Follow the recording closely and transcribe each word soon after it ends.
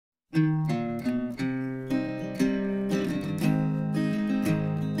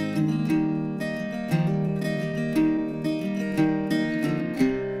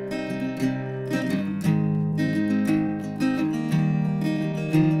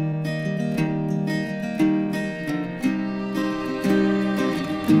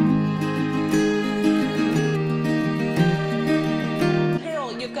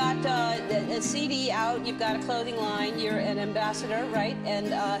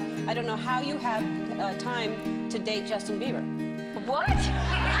I don't know how you have time to date Justin Bieber. What?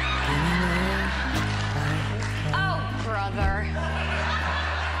 Oh, brother.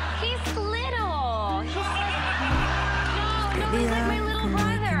 He's little. No, he's like my little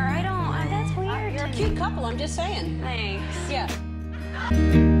brother. I don't, that's weird. You're a cute couple, I'm just saying. Thanks. Yeah.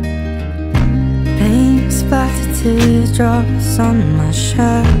 Paint splattered teardrops on my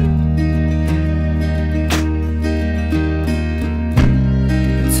shirt.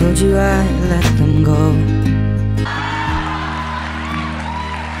 Told you I'd let them go.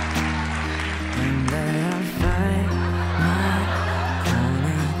 And then I'll fight my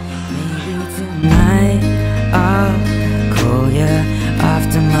corner. Maybe tonight I'll call you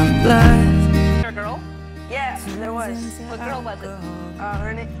after my blood. A girl? Yeah, there was. What girl was it?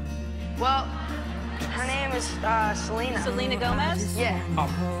 Her name. Well, her name is Selena. Selena Gomez? Yeah.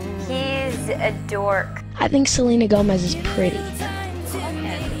 He's a dork. I think Selena Gomez is pretty. He's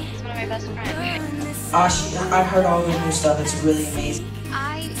one of my best friends. I've heard all the new stuff. It's really amazing.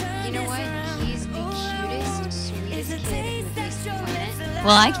 You know what? He's the cutest, sweetest kid in the face of the planet.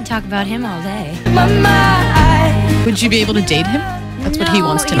 Well, I can talk about him all day. Would you be able to date him? That's what he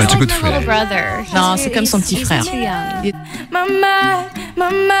wants to know. He's like my little brother. Non, c'est comme son petit frère. He's too young. Mama,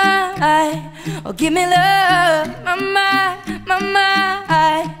 oh give me love, mama,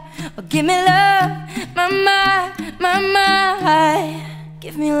 oh give me love, mama,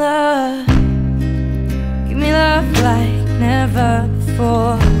 give me love like never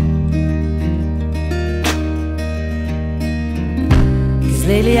before. 'Cause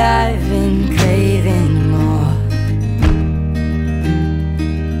lately I've been craving more.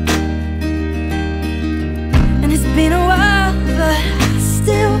 And it's been a while, but I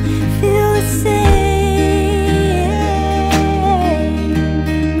still feel the same.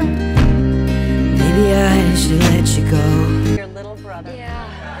 Maybe I should let you go. Your little brother. Yeah.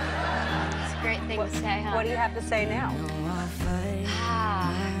 It's a great thing to say, huh? What do you have to say now?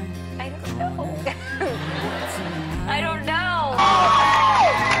 I don't know. I don't know.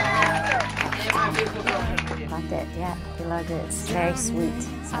 Loved it, yeah. He loved it. It's very sweet.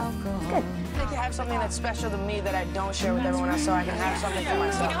 So good. I think you have something that's special to me that I don't share with everyone else, so I can have something for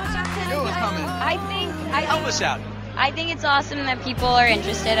myself. Help us out. I think it's awesome that people are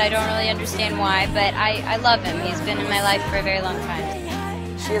interested. I don't really understand why, but I love him. He's been in my life for a very long time.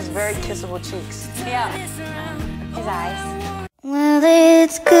 She has very kissable cheeks. Yeah. His eyes. Well,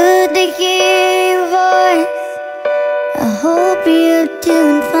 it's good to hear your voice. I hope you're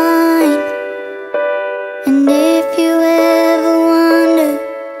doing fine. And if you ever wonder,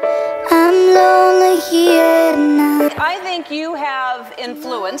 I'm lonely here tonight. I think you have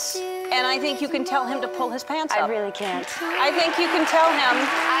influence, and I think you can tell him to pull his pants up. I really can't. I think you can tell him.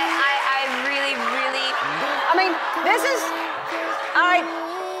 I really. I mean, this is. I've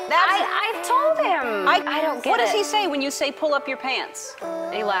told him. I don't get it. What does he say when you say pull up your pants?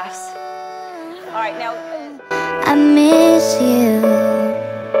 He laughs. All right, now. I miss you.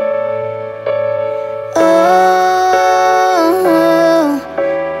 Oh,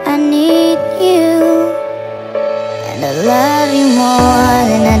 I need you. And I love you more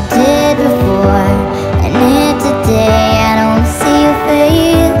than I did before. And here today I don't see your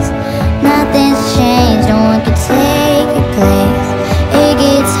face. Nothing's changed, no one can take your place. It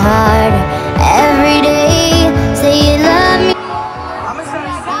gets harder every day. Say you love me. I'm excited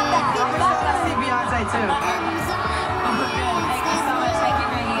to see Beyonce too.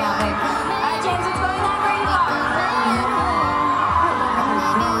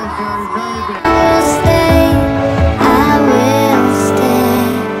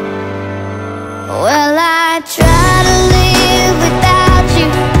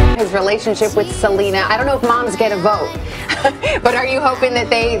 His relationship with Selena. I don't know if moms get a vote, but are you hoping that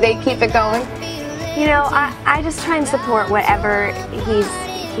they keep it going? You know, I just try and support whatever he's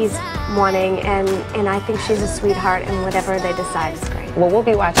wanting, and I think she's a sweetheart, and whatever they decide is great. Well, we'll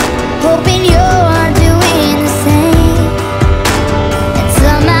be watching. Hoping you're doing the same, and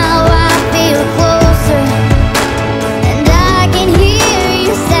somehow I feel closer, and I can hear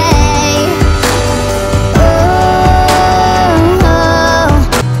you say, oh,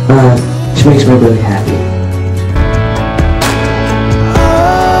 She makes me really happy.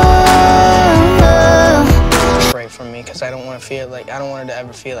 Great for me, because I don't want her to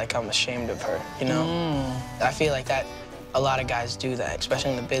ever feel like I'm ashamed of her, you know? I feel like that a lot of guys do that,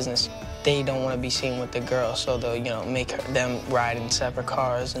 especially in the business. They don't want to be seen with the girl, so they'll, you know, make them ride in separate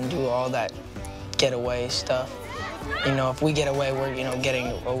cars and do all that getaway stuff. You know, if we get away, we're, you know,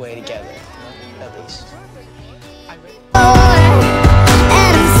 getting away together, at least.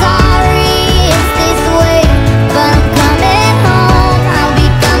 and I'm sorry it's this way, but I'm coming home. I'll be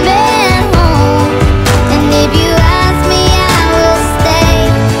coming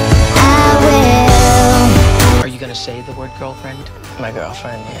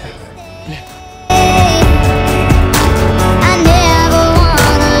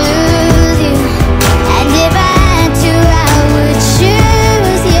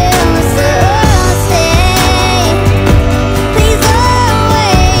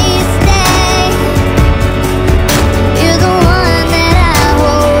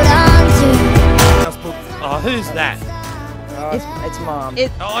who's that? It's Mom.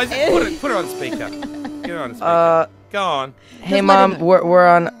 Put her on speaker. Get her on speaker. Go on. Hey, Mom. We're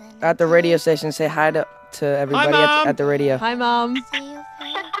on at the radio station. Say hi to everybody at the radio. Hi, Mom.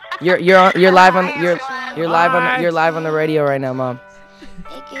 You're live on you're live on the radio right now, Mom.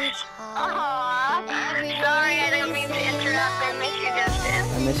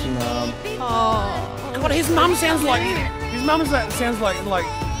 I miss you, Mom. Oh. God, his mum sounds like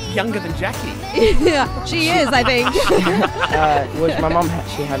younger than Jackie. Yeah, she is, I think. Was my mom?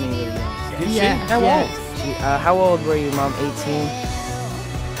 She had me really young. Did she? How old? How old were you, Mom? 18.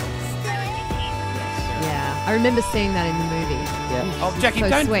 Yeah, I remember seeing that in the movie. Yeah. Oh, Jackie, So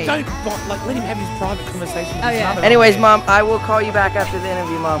don't sweet. let him have his private conversation with his yeah. mother. Anyways, Mom, I will call you back after the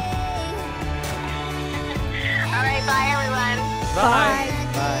interview, Mom. All right, bye everyone. Bye.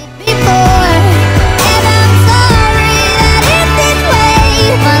 Bye. Before, and I'm sorry that it's this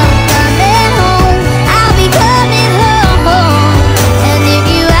way, but